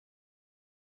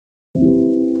I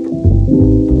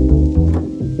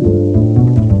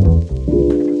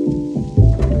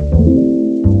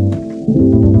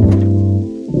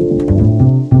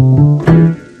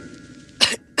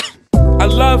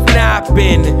love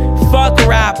napping, fuck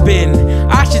rapping.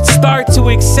 I should start to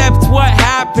accept what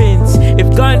happens.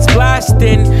 If guns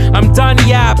blasting, I'm done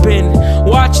yapping.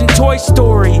 Watching Toy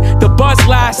Story, the buzz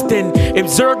lasting. If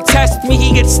Zerg tests me,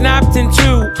 he gets snapped in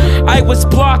two. I was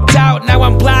blocked out, now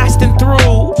I'm blasting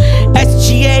through.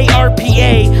 SGA,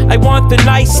 RPA, I want the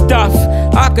nice stuff.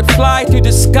 I could fly through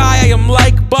the sky, I am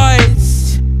like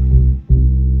Buzz.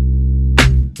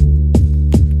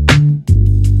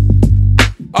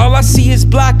 All I see is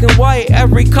black and white,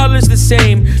 every color's the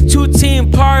same.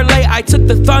 Two-team parlay, I took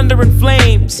the thunder and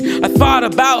flames. I thought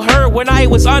about her when I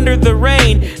was under the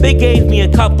rain. They gave me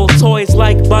a couple toys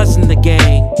like Buzz and the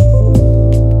gang.